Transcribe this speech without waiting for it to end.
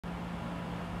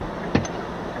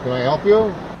Can I help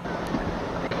you?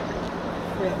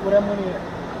 Where that money at?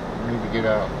 You need to get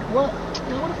out. What?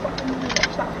 Man, what the fuck you doing?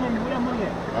 Stop paying me. Where that money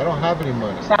at? I don't have any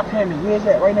money. Stop paying me. Where's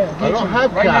that? Right now. Get I don't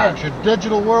have right cash. Now. It's a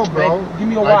digital world, bro. Man, give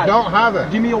me your wallet. I don't have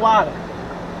it. Give me your wallet.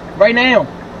 Right now.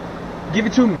 Give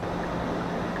it to me.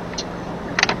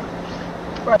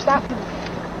 Bro, stop.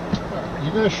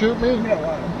 You gonna shoot me? Give me that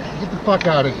wallet. Get the fuck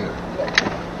out of here.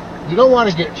 You don't want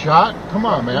to get shot. Come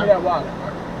on, man. Give me that wallet.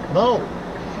 No.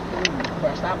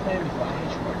 Bro, stop playing me for I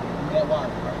hate you, bro. Give me that wallet,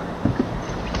 bro.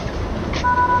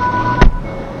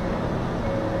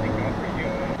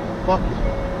 Fuck you.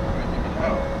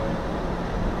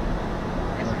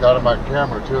 I got on my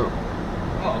camera too.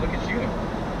 Oh, look at you.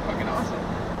 Fucking awesome.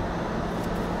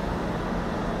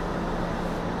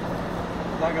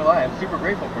 I'm not gonna lie, I'm super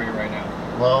grateful for you right now.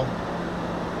 Well,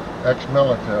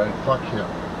 ex-military, fuck him.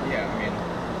 Yeah, I mean,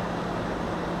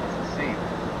 that's insane.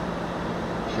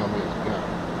 Show me his gun.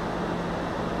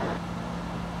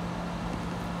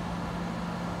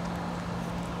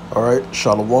 All right,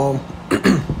 Shalom.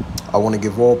 I want to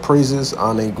give all praises,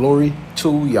 honor, and glory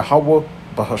to Yahweh,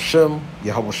 Bahashem,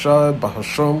 Yahweh Shai,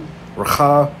 Bahashem,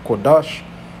 Racha, Kodash.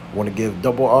 I want to give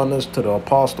double honors to the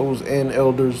apostles and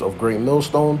elders of Great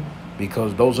Millstone,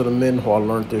 because those are the men who I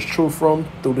learned this truth from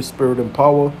through the spirit and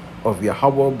power of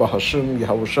Yahweh, Bahashem,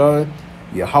 Yahweh Shai.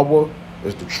 Yahweh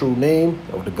is the true name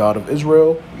of the God of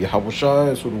Israel. Yahweh Shai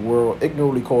is who the world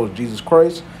ignorantly calls Jesus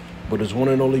Christ, but his one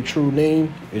and only true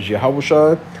name is Yahweh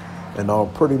Shai.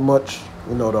 And pretty much,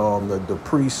 you know, the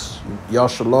priest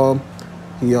Yashalam,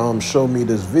 he showed me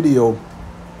this video,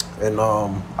 and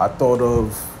I thought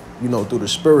of, you know, through the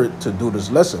spirit to do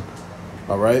this lesson.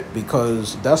 All right,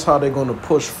 because that's how they're going to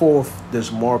push forth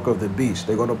this mark of the beast.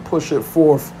 They're going to push it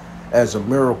forth as a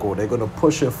miracle. They're going to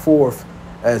push it forth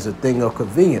as a thing of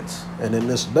convenience. And in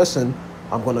this lesson,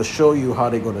 I'm going to show you how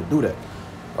they're going to do that.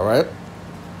 All right.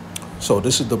 So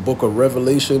this is the book of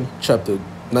Revelation, chapter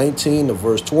 19 of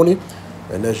verse 20.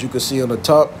 And as you can see on the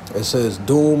top, it says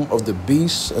doom of the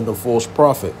beast and the false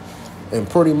prophet. And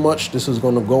pretty much this is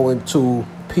going to go into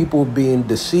people being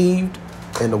deceived,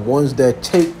 and the ones that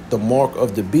take the mark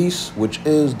of the beast, which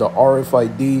is the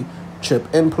RFID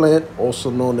chip implant, also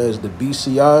known as the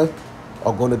BCI,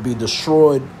 are going to be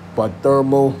destroyed by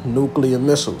thermonuclear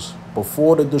missiles.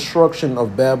 Before the destruction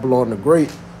of Babylon the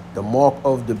Great, the mark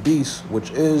of the beast,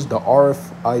 which is the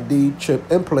RFID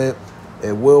chip implant,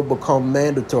 it will become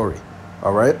mandatory.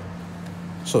 All right.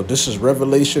 So this is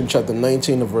Revelation chapter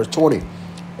 19 of verse 20.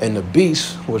 And the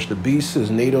beast, which the beast is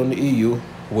named on the EU,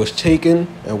 was taken,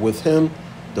 and with him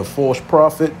the false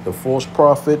prophet. The false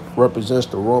prophet represents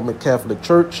the Roman Catholic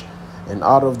Church. And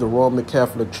out of the Roman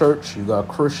Catholic Church, you got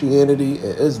Christianity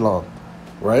and Islam.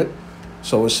 Right.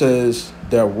 So it says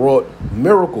that wrought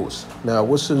miracles. Now,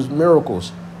 what's his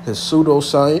miracles? His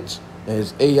pseudoscience and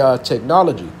his AI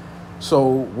technology. So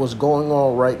what's going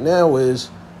on right now is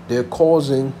they're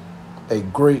causing a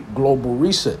great global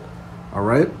reset. All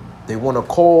right. They want to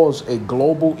cause a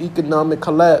global economic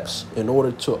collapse in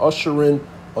order to usher in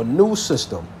a new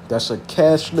system. That's a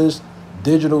cashless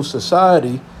digital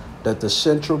society that the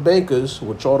central bankers,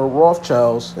 which are the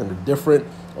Rothschilds and the different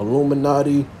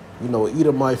Illuminati, you know,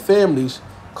 Edomite families,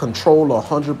 control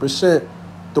 100%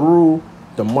 through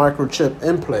the microchip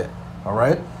implant. All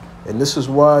right. And this is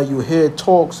why you hear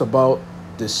talks about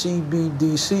the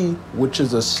CBDC, which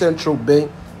is a central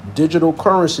bank digital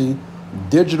currency,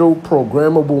 digital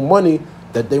programmable money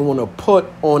that they want to put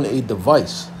on a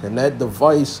device. And that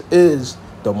device is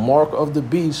the mark of the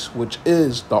beast, which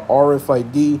is the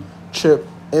RFID chip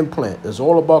implant. It's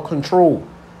all about control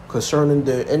concerning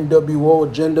the NWO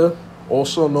agenda,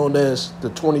 also known as the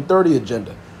 2030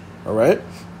 agenda. All right.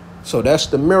 So that's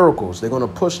the miracles. They're going to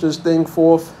push this thing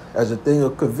forth as a thing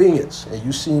of convenience. And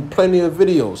you've seen plenty of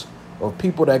videos of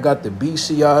people that got the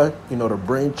BCI, you know, the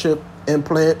brain chip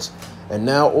implants. And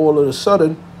now all of a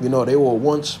sudden, you know, they were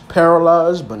once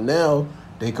paralyzed, but now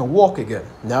they can walk again.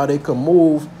 Now they can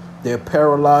move their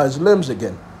paralyzed limbs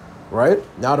again, right?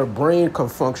 Now the brain can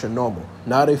function normal.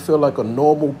 Now they feel like a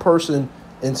normal person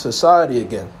in society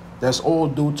again. That's all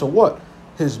due to what?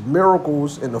 His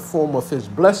miracles in the form of his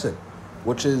blessing,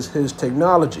 which is his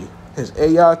technology, his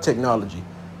AI technology,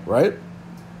 right?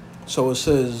 So it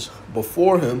says,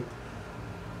 before him,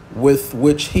 with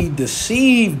which he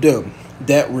deceived them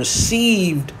that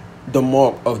received the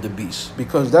mark of the beast.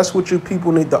 Because that's what you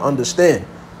people need to understand.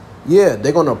 Yeah,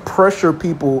 they're going to pressure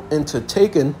people into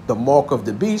taking the mark of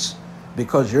the beast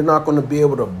because you're not going to be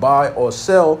able to buy or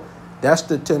sell. That's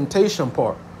the temptation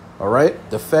part. All right.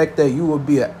 The fact that you will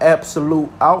be an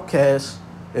absolute outcast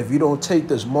if you don't take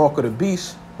this mark of the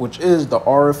beast, which is the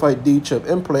RFID chip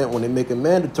implant when they make it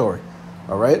mandatory.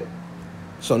 All right.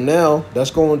 So now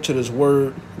that's going to this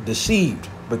word deceived,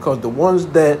 because the ones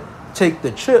that take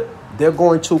the chip, they're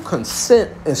going to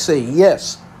consent and say,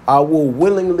 yes, I will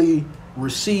willingly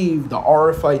receive the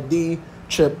RFID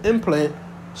chip implant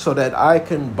so that I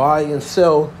can buy and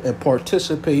sell and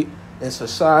participate in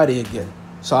society again.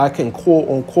 So I can, quote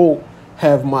unquote,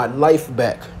 have my life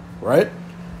back, right?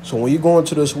 So when you go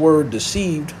into this word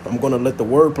deceived, I'm going to let the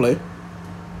word play.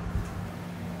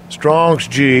 Strong's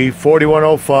G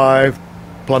 4105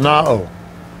 planao.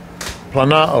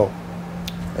 Planao.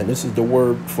 And this is the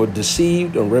word for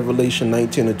deceived in Revelation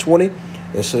 19 and 20.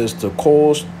 It says to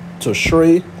cause, to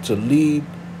stray, to lead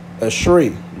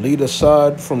astray, lead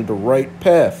aside from the right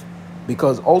path.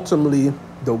 Because ultimately,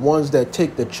 the ones that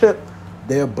take the chip,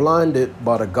 they're blinded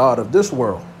by the God of this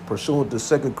world, pursuant to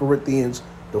 2 Corinthians,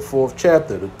 the 4th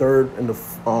chapter, the 3rd and the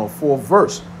 4th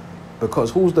verse.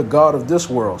 Because who's the God of this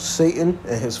world? Satan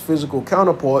and his physical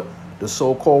counterpart, the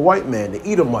so-called white man, the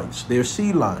Edomites, their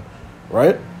seed line,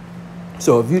 right?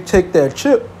 So if you take that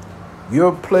chip,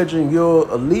 you're pledging your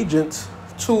allegiance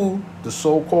to the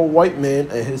so-called white man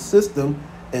and his system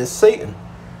and Satan,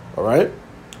 all right?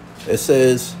 It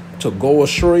says to go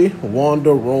astray,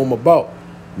 wander, roam about.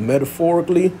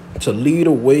 Metaphorically, to lead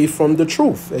away from the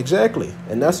truth. Exactly.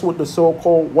 And that's what the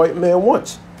so-called white man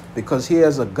wants, because he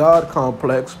has a God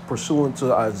complex pursuant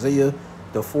to Isaiah,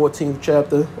 the 14th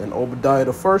chapter, and Obadiah,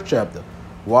 the 1st chapter.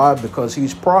 Why? Because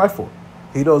he's prideful.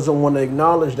 He doesn't want to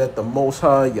acknowledge that the Most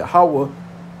High Yahweh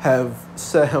have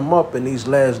set him up in these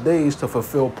last days to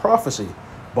fulfill prophecy,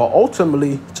 but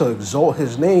ultimately to exalt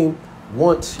his name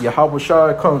once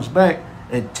Yahweh comes back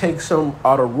and takes him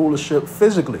out of rulership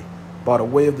physically by the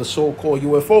way of the so-called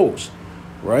UFOs,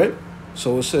 right?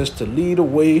 So it says to lead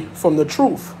away from the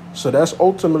truth. So that's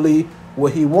ultimately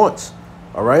what he wants,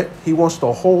 all right? He wants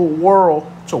the whole world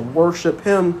to worship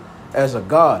him as a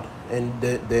God. And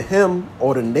the him,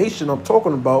 or the nation I'm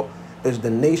talking about, is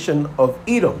the nation of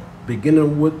Edom,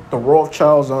 beginning with the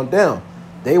Rothschilds on down.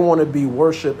 They want to be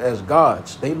worshipped as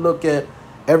gods. They look at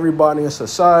everybody in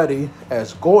society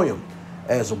as goyim,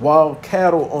 as wild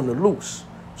cattle on the loose.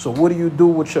 So what do you do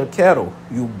with your cattle?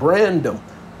 You brand them.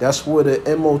 That's where the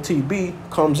MOTB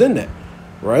comes in at,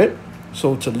 right?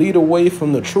 So to lead away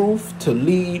from the truth, to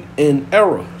lead in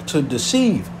error, to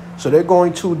deceive. So they're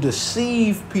going to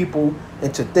deceive people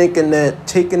into thinking that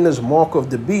taking this mark of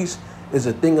the beast is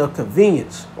a thing of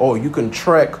convenience. Or you can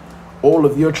track all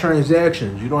of your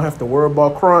transactions. You don't have to worry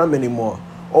about crime anymore.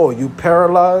 Oh, you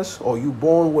paralyzed, or you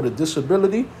born with a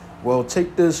disability? Well,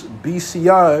 take this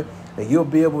BCI and you'll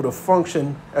be able to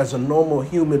function as a normal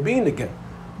human being again.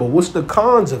 But what's the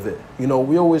cons of it? You know,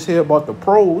 we always hear about the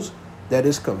pros, that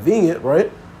it's convenient,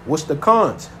 right? What's the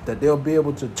cons? That they'll be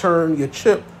able to turn your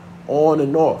chip on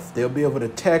and off. They'll be able to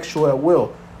tax you at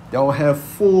will. They'll have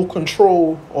full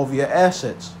control over your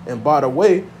assets. And by the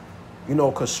way, you know,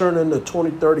 concerning the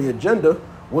 2030 agenda,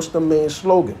 what's the main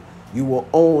slogan? You will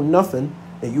own nothing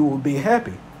and you will be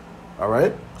happy. All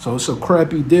right? So it's a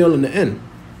crappy deal in the end.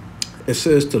 It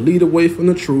says to lead away from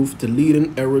the truth, to lead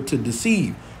in error, to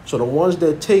deceive. So the ones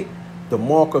that take the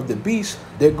mark of the beast,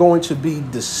 they're going to be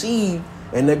deceived,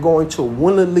 and they're going to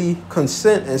willingly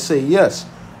consent and say, yes,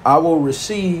 I will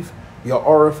receive your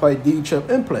RFID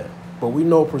chip implant. But we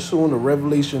know, pursuant to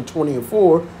Revelation 20 and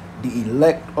 4, the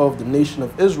elect of the nation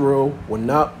of Israel will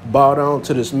not bow down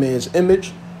to this man's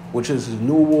image, which is his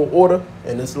new world order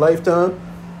in this lifetime,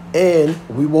 and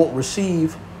we won't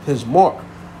receive his mark,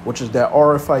 which is that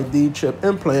RFID chip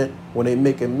implant, when they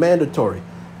make it mandatory.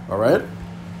 All right?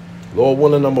 Lord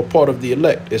willing, I'm a part of the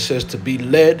elect. It says to be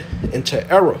led into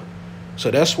error.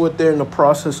 So that's what they're in the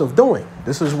process of doing.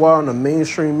 This is why on the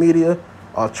mainstream media,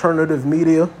 alternative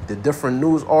media, the different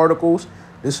news articles,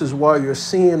 this is why you're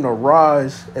seeing the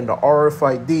rise in the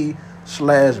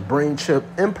RFID/brain chip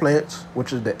implants,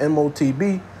 which is the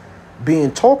MOTB,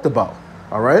 being talked about.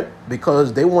 All right?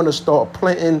 Because they want to start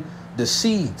planting the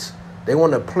seeds. They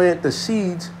want to plant the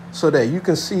seeds so that you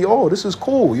can see, oh, this is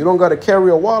cool. You don't got to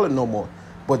carry a wallet no more.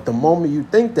 But the moment you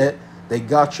think that, they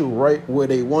got you right where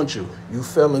they want you. You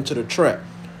fell into the trap,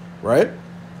 right?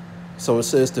 So it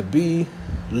says to be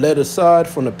led aside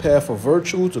from the path of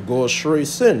virtue, to go astray,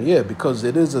 sin. Yeah, because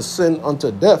it is a sin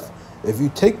unto death if you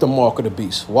take the mark of the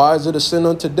beast. Why is it a sin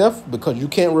unto death? Because you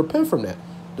can't repent from that.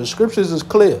 The scriptures is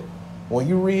clear. When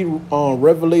you read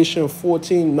Revelation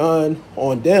 14:9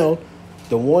 on down,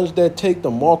 the ones that take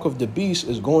the mark of the beast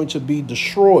is going to be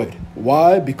destroyed.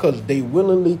 Why? Because they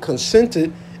willingly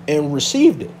consented and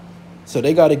received it. So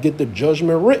they got to get the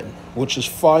judgment written, which is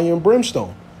fire and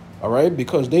brimstone. All right?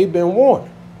 Because they've been warned.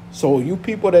 So you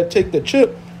people that take the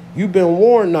chip, you've been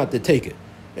warned not to take it.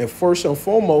 And first and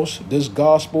foremost, this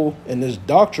gospel and this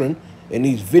doctrine And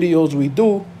these videos we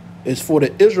do is for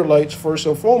the Israelites first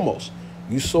and foremost.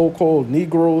 You so-called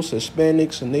Negroes,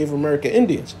 Hispanics, and Native American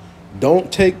Indians.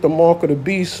 Don't take the mark of the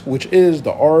beast, which is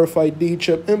the RFID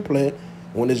chip implant,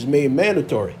 when it's made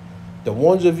mandatory. The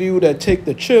ones of you that take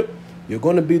the chip, you're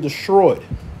going to be destroyed.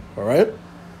 All right?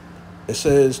 It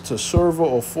says to serve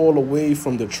or fall away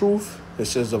from the truth. It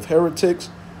says of heretics,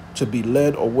 to be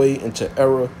led away into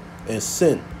error and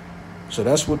sin. So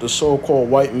that's what the so-called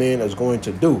white man is going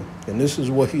to do. And this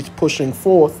is what he's pushing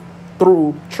forth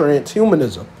through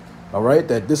transhumanism. All right?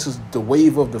 That this is the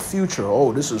wave of the future.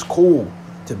 Oh, this is cool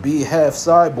to be half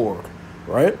cyborg.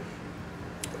 Right?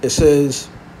 It says,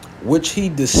 which he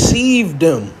deceived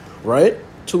them. Right?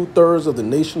 2/3 of the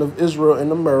nation of Israel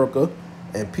in America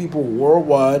and people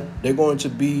worldwide, they're going to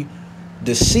be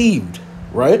deceived.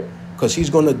 Right? Because he's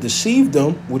going to deceive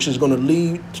them, which is going to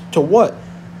lead to what?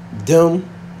 Them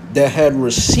that had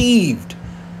received,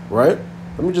 right?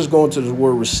 Let me just go into the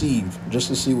word received just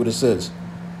to see what it says.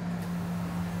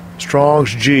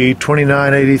 Strong's G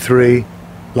 2983,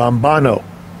 lambano.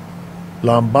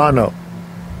 Lambano.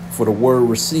 For the word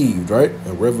received, right?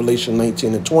 In Revelation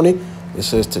 19 and 20, it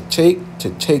says to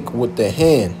take with the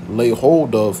hand, lay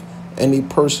hold of any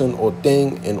person or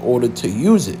thing in order to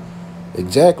use it.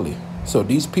 Exactly. So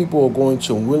these people are going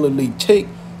to willingly take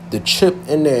the chip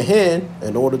in their hand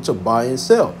in order to buy and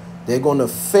sell. They're going to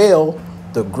fail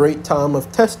the great time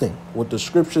of testing, what the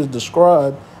scriptures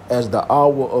describe as the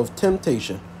hour of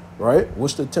temptation, right?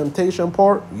 What's the temptation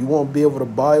part? You won't be able to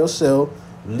buy or sell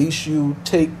unless you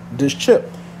take this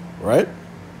chip, right?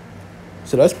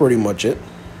 So that's pretty much it.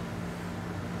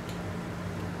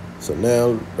 So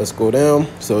now let's go down.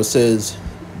 So it says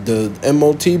the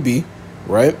MOTB,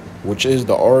 right, which is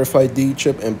the RFID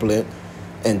chip implant,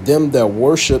 and them that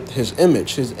worshiped his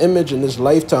image. His image in this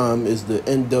lifetime is the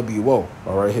NWO,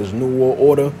 all right? His New World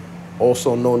Order,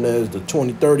 also known as the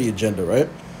 2030 Agenda, right?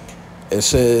 It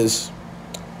says,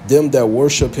 them that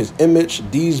worship his image,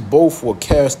 these both were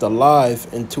cast alive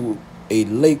into a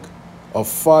lake of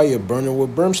fire burning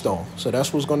with brimstone. So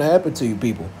that's what's going to happen to you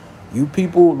people. You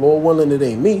people, Lord willing, it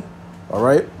ain't me, all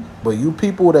right? But you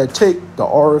people that take the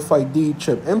RFID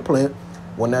chip implant,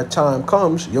 when that time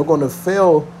comes, you're going to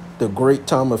fail the great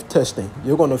time of testing.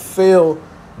 You're going to fail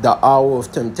the hour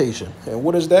of temptation. And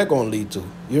what is that going to lead to?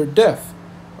 Your death,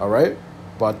 all right?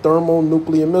 By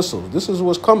thermonuclear missiles. This is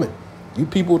what's coming. You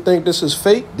people think this is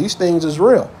fake? These things is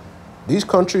real. These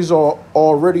countries are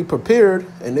already prepared,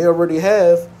 and they already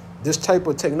have this type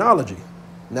of technology.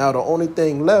 Now, the only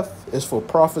thing left is for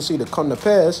prophecy to come to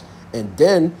pass, and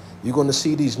then you're going to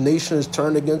see these nations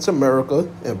turn against America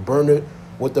and burn it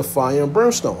with the fire and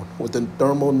brimstone, with the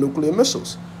thermonuclear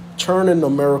missiles, turning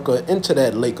America into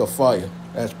that lake of fire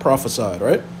as prophesied,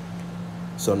 right?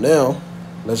 So now,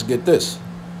 let's get this.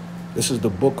 This is the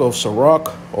book of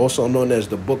Sirach, also known as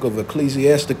the book of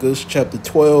Ecclesiasticus, chapter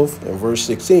 12 and verse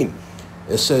 16.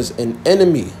 It says, an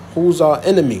enemy. Who's our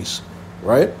enemies,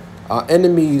 right? Our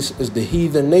enemies is the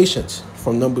heathen nations,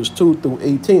 from Numbers 2 through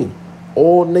 18.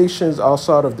 All nations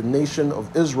outside of the nation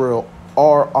of Israel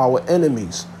are our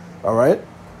enemies, all right?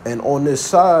 And on this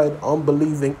side,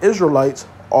 unbelieving Israelites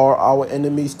are our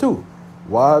enemies too.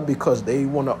 Why? Because they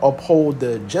want to uphold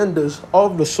the agendas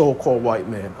of the so-called white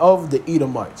man, of the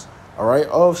Edomites, all right,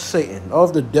 of Satan,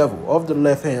 of the devil, of the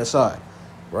left-hand side,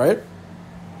 right?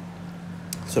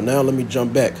 So now let me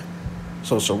jump back.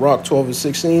 So Sirach 12 and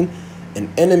 16,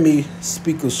 an enemy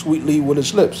speaketh sweetly with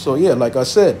his lips. So yeah, like I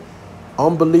said,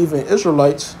 unbelieving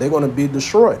Israelites, they're going to be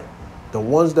destroyed. The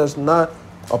ones that's not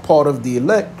a part of the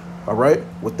elect, all right,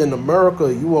 within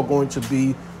America, you are going to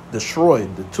be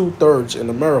destroyed, the 2/3 in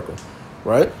America,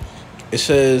 right? It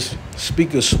says,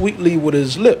 speaketh sweetly with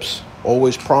his lips,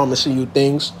 always promising you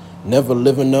things, never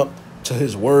living up to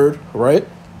his word, right?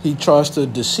 He tries to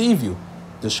deceive you.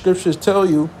 The scriptures tell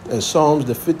you in Psalms,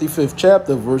 the 55th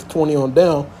chapter, verse 20 on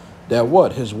down, that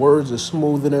what? His words are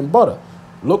smoother than butter.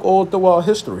 Look all throughout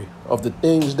history of the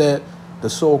things that the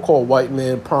so-called white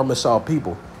man promised our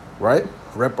people, right?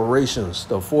 Reparations,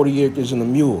 the 40 acres and a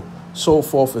mule, so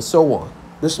forth and so on.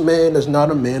 This man is not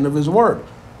a man of his word,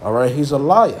 all right? He's a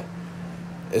liar.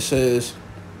 It says,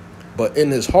 but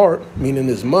in his heart, meaning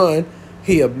his mind,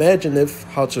 he imagineth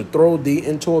how to throw thee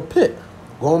into a pit.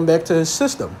 Going back to his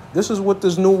system. This is what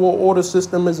this New World Order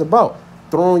system is about.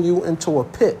 Throwing you into a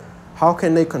pit. How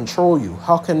can they control you?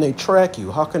 How can they track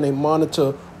you? How can they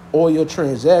monitor all your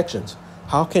transactions?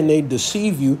 How can they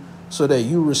deceive you so that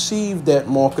you receive that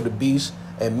mark of the beast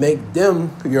and make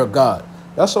them your God?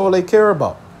 That's all they care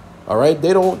about. All right?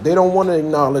 They don't want to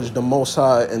acknowledge the Most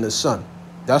High and the Son.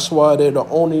 That's why they're the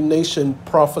only nation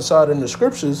prophesied in the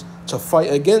scriptures to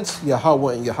fight against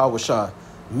Yahweh and Yahweh Shai.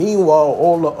 Meanwhile,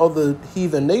 all the other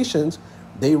heathen nations,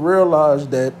 they realized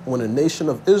that when the nation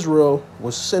of Israel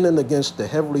was sinning against the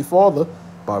Heavenly Father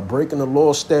by breaking the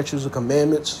law, statutes, and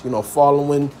commandments,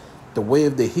 following the way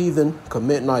of the heathen,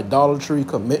 committing idolatry,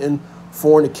 committing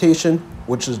fornication,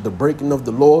 which is the breaking of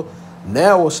the law,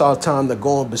 now it's our time to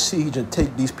go and besiege and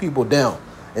take these people down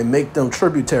and make them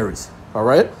tributaries, all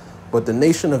right? But the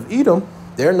nation of Edom,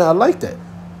 they're not like that.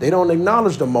 They don't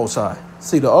acknowledge the Most High.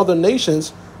 See, the other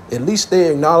nations, at least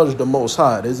they acknowledge the Most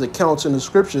High. There's accounts in the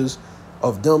scriptures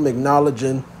of them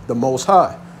acknowledging the Most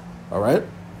High, all right?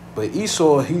 But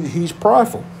Esau, he's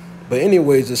prideful. But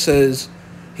anyways, it says,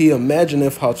 he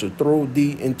imagineth how to throw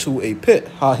thee into a pit,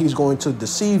 how he's going to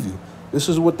deceive you. This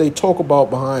is what they talk about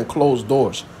behind closed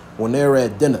doors when they're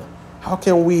at dinner. How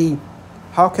can we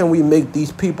make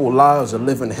these people lives a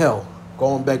living hell?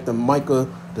 Going back to Micah,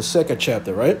 the 2nd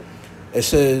chapter, right? It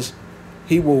says,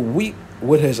 he will weep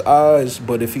with his eyes,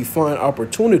 but if he find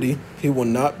opportunity, he will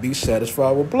not be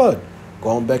satisfied with blood.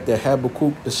 Going back to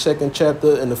Habakkuk, the 2nd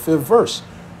chapter and the 5th verse.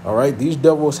 All right, these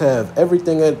devils have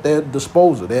everything at their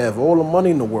disposal. They have all the money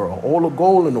in the world, all the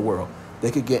gold in the world. They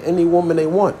could get any woman they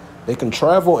want. They can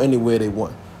travel anywhere they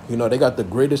want. They got the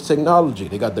greatest technology.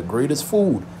 They got the greatest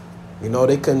food.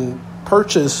 They can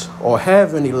purchase or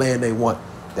have any land they want.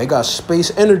 They got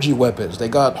space energy weapons. They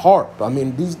got HARP. I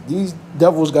mean, these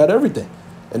devils got everything.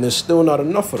 And there's still not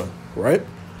enough of them, right?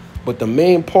 But the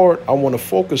main part I want to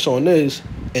focus on is,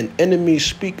 an enemy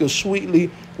speaketh sweetly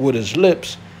with his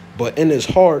lips, but in his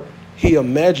heart he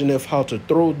imagineth how to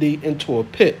throw thee into a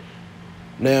pit.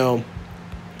 Now,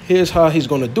 here's how he's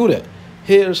going to do that.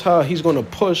 Here's how he's going to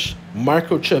push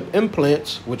microchip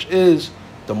implants, which is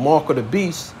the mark of the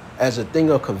beast, as a thing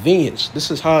of convenience.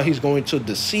 This is how he's going to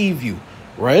deceive you,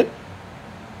 right?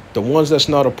 The ones that's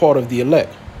not a part of the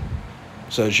elect.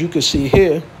 So as you can see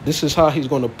here, this is how he's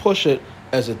going to push it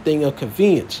as a thing of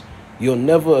convenience. You'll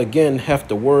never again have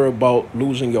to worry about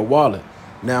losing your wallet.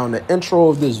 Now, in the intro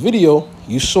of this video,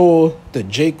 you saw the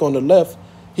Jake on the left.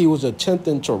 He was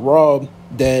attempting to rob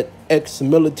that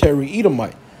ex-military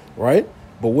Edomite, right?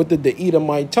 But what did the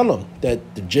Edomite tell him?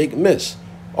 That the Jake missed.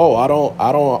 Oh, I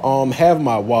don't have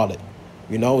my wallet.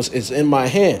 It's in my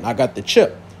hand. I got the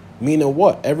chip. Meaning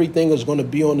what? Everything is going to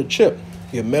be on the chip.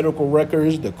 Your medical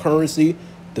records, the currency,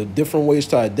 the different ways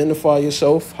to identify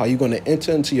yourself, how you're going to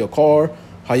enter into your car,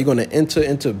 how you're going to enter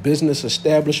into business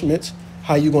establishments,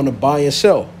 how you're going to buy and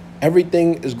sell.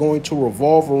 Everything is going to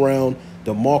revolve around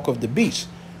the mark of the beast.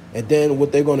 And then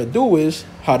what they're going to do is,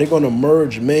 how they're going to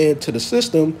merge man to the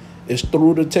system is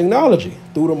through the technology,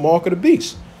 through the mark of the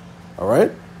beast. All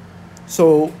right?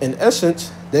 So in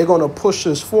essence, they're going to push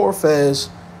this forth as,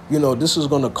 this is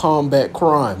going to combat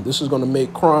crime. This is going to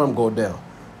make crime go down.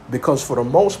 Because for the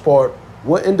most part,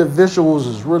 what individuals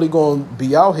is really going to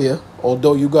be out here,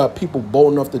 although you got people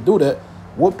bold enough to do that,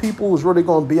 what people is really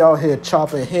going to be out here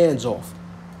chopping hands off?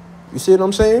 You see what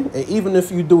I'm saying? And even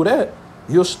if you do that,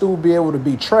 you'll still be able to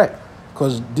be tracked.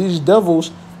 Because these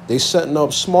devils, they setting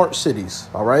up smart cities,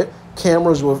 all right?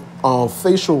 Cameras with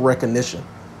facial recognition.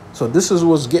 So this is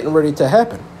what's getting ready to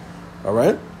happen, all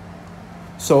right?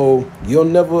 So you'll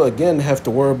never again have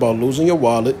to worry about losing your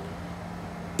wallet.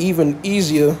 Even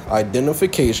easier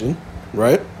identification,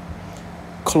 right?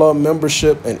 Club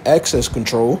membership and access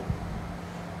control.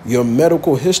 Your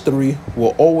medical history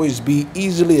will always be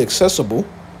easily accessible.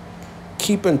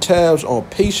 Keeping tabs on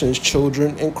patients,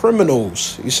 children, and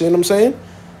criminals. You see what I'm saying?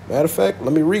 Matter of fact,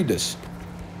 let me read this.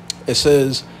 It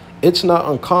says, it's not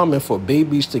uncommon for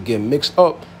babies to get mixed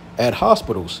up at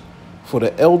hospitals, for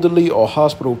the elderly or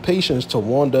hospital patients to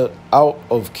wander out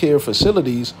of care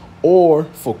facilities, or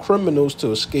for criminals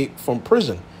to escape from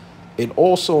prison. It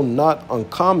also not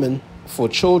uncommon for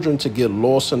children to get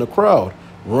lost in a crowd,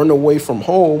 run away from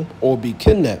home, or be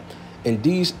kidnapped. In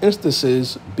these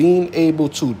instances, being able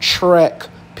to track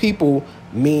people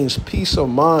means peace of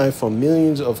mind for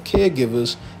millions of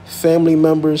caregivers, family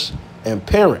members, and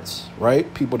parents,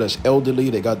 right? People that's elderly,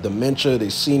 they got dementia, they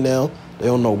senile, they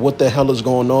don't know what the hell is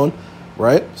going on,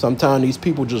 right? Sometimes these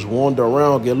people just wander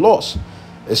around, get lost.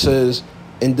 It says,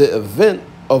 in the event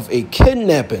of a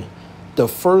kidnapping, the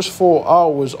first 4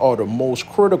 hours are the most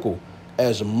critical,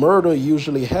 as murder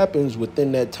usually happens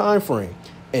within that time frame.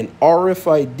 An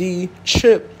RFID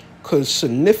chip could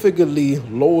significantly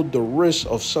lower the risk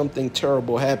of something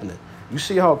terrible happening. You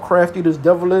see how crafty this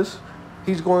devil is?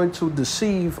 He's going to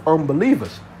deceive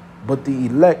unbelievers. But the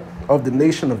elect of the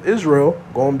nation of Israel,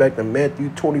 going back to Matthew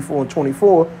 24 and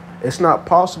 24, it's not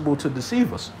possible to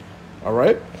deceive us. All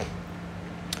right?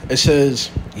 It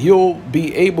says you'll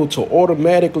be able to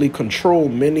automatically control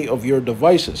many of your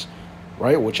devices,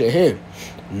 right, with your hand.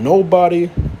 Nobody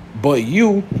but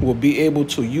you will be able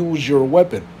to use your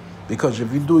weapon. Because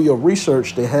if you do your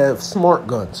research, they have smart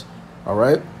guns. All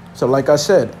right. So like I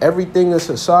said, everything in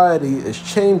society is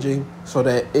changing so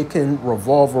that it can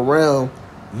revolve around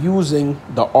using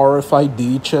the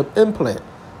RFID chip implant.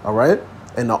 All right.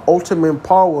 And the ultimate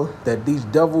power that these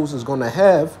devils is going to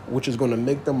have, which is going to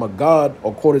make them a god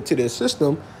according to their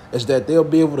system, is that they'll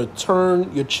be able to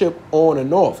turn your chip on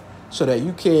and off so that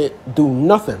you can't do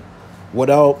nothing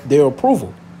without their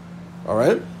approval. All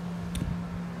right.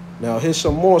 Now, here's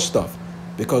some more stuff,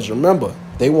 because remember,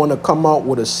 they want to come out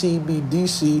with a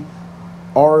CBDC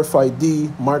RFID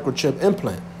microchip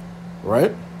implant,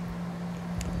 right?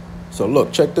 So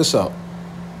look, check this out.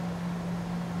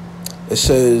 It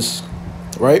says,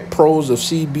 right, pros of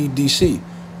CBDC.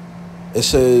 It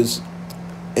says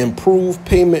improve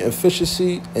payment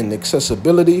efficiency and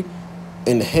accessibility,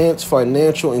 enhance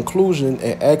financial inclusion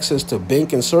and access to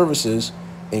banking services,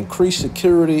 increase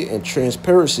security and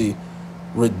transparency,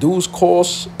 reduce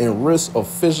costs and risk of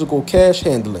physical cash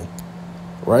handling,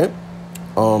 right?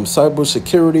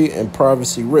 Cybersecurity and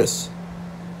privacy risks.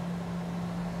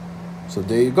 So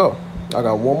there you go. I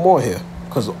got one more here,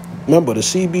 because remember, the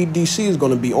CBDC is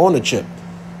going to be on the chip.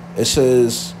 It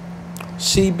says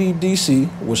CBDC,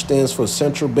 which stands for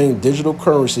Central Bank Digital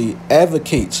Currency,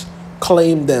 advocates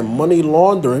claim that money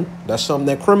laundering, that's something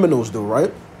that criminals do,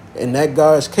 right? In that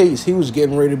guy's case, he was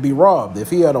getting ready to be robbed. If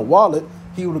he had a wallet,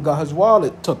 he would have got his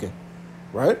wallet taken,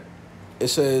 right? It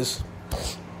says,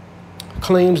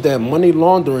 claims that money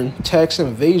laundering, tax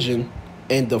evasion,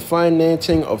 and the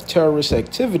financing of terrorist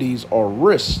activities are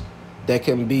risks that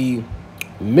can be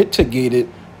mitigated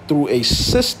through a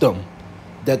system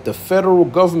that the federal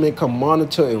government can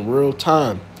monitor in real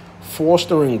time,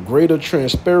 fostering greater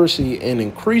transparency and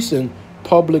increasing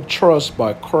public trust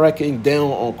by cracking down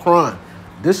on crime.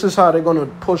 This is how they're going to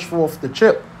push forth the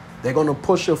chip. They're going to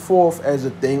push it forth as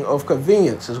a thing of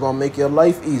convenience. It's going to make your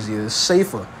life easier. It's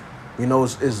safer. You know,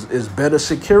 it's better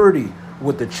security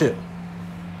with the chip.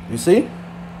 You see?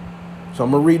 So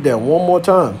I'm going to read that one more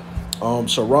time.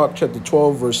 Sirach chapter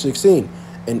 12, verse 16.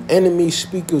 An enemy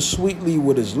speaketh sweetly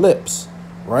with his lips,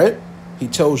 right? He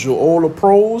tells you all the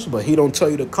pros, but he don't tell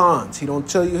you the cons. He don't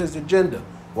tell you his agenda,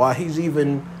 why he's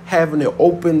even having it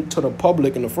open to the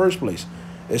public in the first place.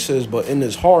 It says, but in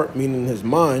his heart, meaning his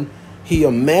mind, he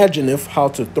imagineth how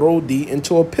to throw thee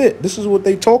into a pit. This is what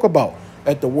they talk about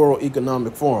at the World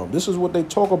Economic Forum. This is what they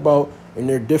talk about in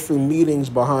their different meetings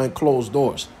behind closed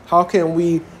doors. How can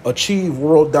we achieve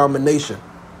world domination?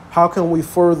 How can we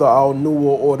further our New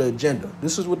World Order agenda?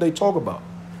 This is what they talk about,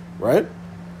 right?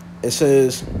 It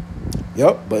says,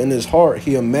 yep, but in his heart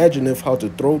he imagineth how to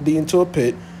throw thee into a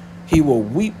pit. He will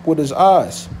weep with his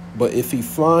eyes, but if he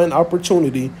find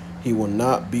opportunity, he will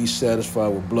not be satisfied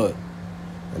with blood.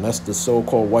 And that's the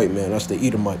so-called white man. That's the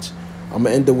Edomites. I'm going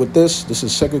to end it with this. This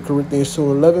is 2 Corinthians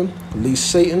 2:11. Least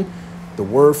Satan. The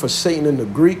word for Satan in the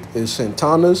Greek is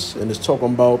Satanas, and it's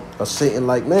talking about a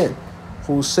Satan-like man,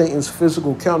 who's Satan's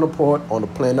physical counterpart on the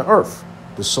planet Earth.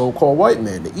 The so-called white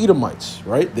man, the Edomites,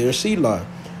 right? Their seed line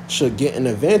should get an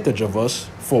advantage of us,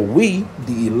 for we,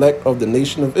 the elect of the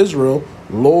nation of Israel,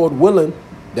 Lord willing,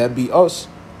 that be us,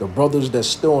 the brothers that's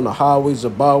still on the highways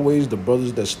and byways, the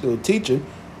brothers that's still teaching,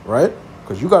 right?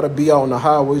 Because you got to be out on the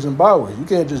highways and byways. You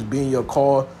can't just be in your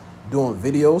car doing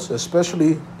videos,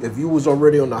 especially if you was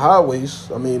already on the highways.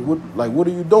 I mean, what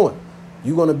are you doing?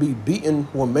 You're going to be beaten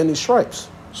with many stripes.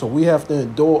 So we have to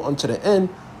endure unto the end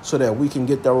so that we can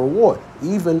get that reward,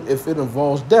 even if it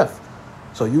involves death.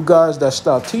 So you guys that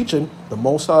stop teaching, the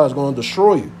Most High is going to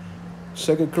destroy you.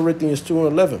 2 Corinthians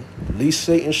 2:11. Least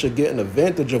Satan should get an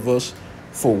advantage of us,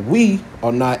 for we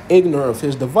are not ignorant of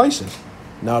his devices.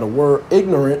 Now, the word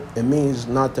ignorant, it means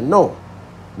not to know.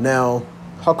 Now,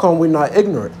 how come we're not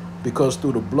ignorant? Because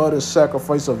through the blood and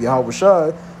sacrifice of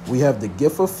Yahushua, we have the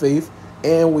gift of faith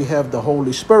and we have the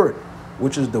Holy Spirit,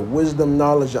 which is the wisdom,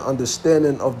 knowledge, and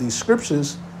understanding of these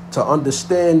scriptures to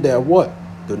understand that what?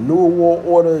 The New World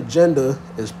Order agenda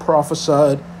is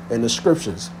prophesied in the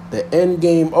scriptures. The end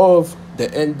game of the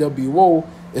NWO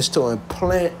is to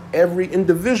implant every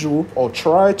individual, or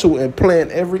try to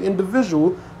implant every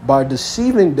individual, by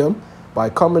deceiving them, by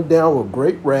coming down with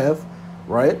great wrath,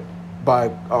 right? By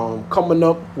coming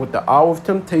up with the hour of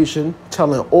temptation,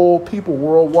 telling all people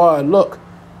worldwide, look,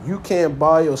 you can't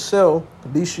buy or sell,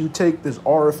 at least you take this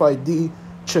RFID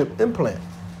chip implant,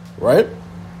 right?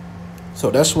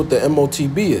 So that's what the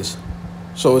MOTB is.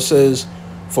 So it says,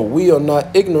 for we are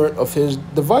not ignorant of his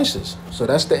devices. So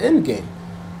that's the end game,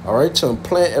 all right, to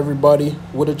implant everybody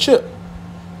with a chip.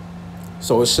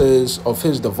 So it says of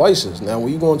his devices. Now,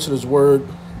 when you go into this word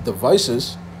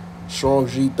devices,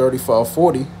 Strong's G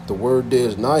 3540, the word there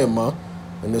is Nayama,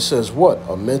 and it says what?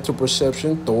 A mental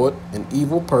perception, thought, and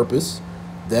evil purpose,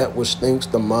 that which thinks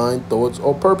the mind, thoughts,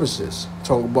 or purposes.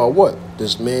 Talking about what?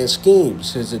 This man's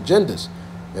schemes, his agendas.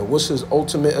 And what's his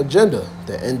ultimate agenda?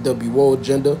 The NWO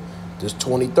agenda, this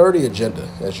 2030 agenda,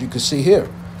 as you can see here.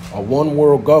 A one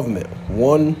world government,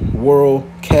 one world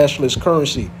cashless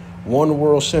currency, one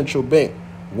world central bank,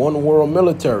 one world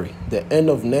military, the end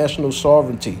of national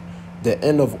sovereignty, the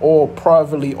end of all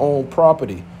privately owned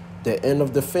property, the end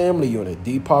of the family unit,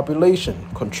 depopulation,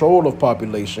 control of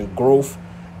population, growth,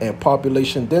 and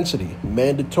population density,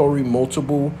 mandatory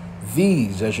multiple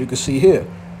V's, as you can see here,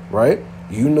 right?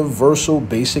 Universal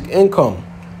basic income,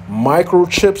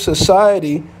 microchip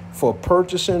society for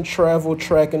purchasing, travel,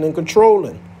 tracking, and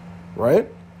controlling, right?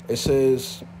 It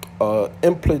says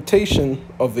implementation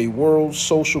of a world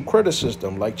social credit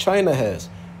system like China has.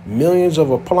 Millions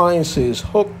of appliances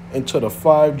hooked into the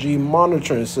 5G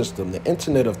monitoring system, the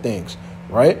Internet of Things,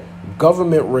 right?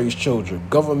 Government-raised children,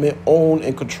 government-owned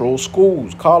and controlled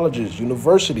schools, colleges,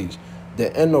 universities,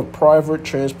 the end of private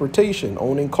transportation,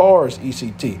 owning cars,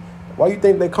 ECT. Why you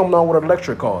think they coming out with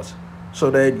electric cars? So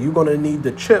that you're going to need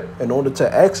the chip in order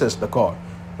to access the car,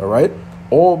 all right?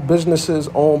 All businesses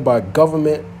owned by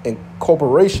government and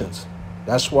corporations.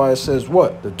 That's why it says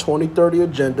what? The 2030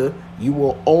 agenda, you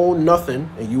will own nothing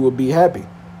and you will be happy.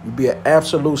 You'll be an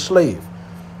absolute slave.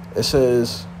 It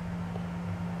says,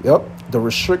 yep, the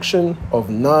restriction of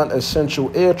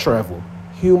non-essential air travel,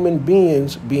 human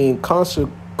beings being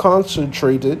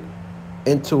concentrated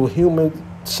into human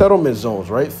settlement zones,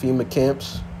 right? FEMA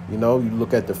camps, you know, you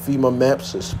look at the FEMA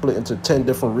maps, it's split into 10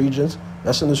 different regions.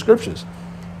 That's in the scriptures.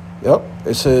 Yep,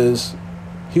 it says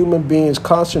human beings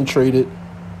concentrated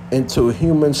into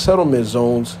human settlement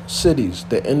zones, cities,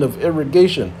 the end of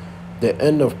irrigation, the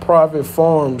end of private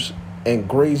farms and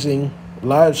grazing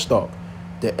livestock,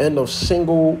 the end of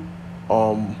single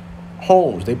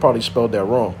homes. They probably spelled that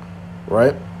wrong,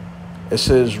 right? It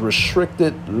says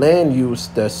restricted land use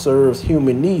that serves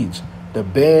human needs, the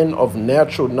ban of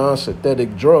natural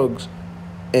non-synthetic drugs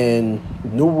and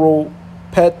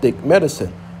neuropathic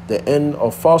medicine, the end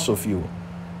of fossil fuel.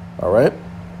 All right.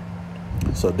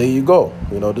 So there you go.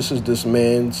 You know, this is this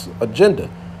man's agenda.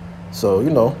 So, you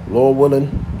know, Lord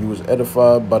willing, you was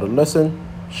edified by the lesson.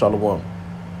 Shalom.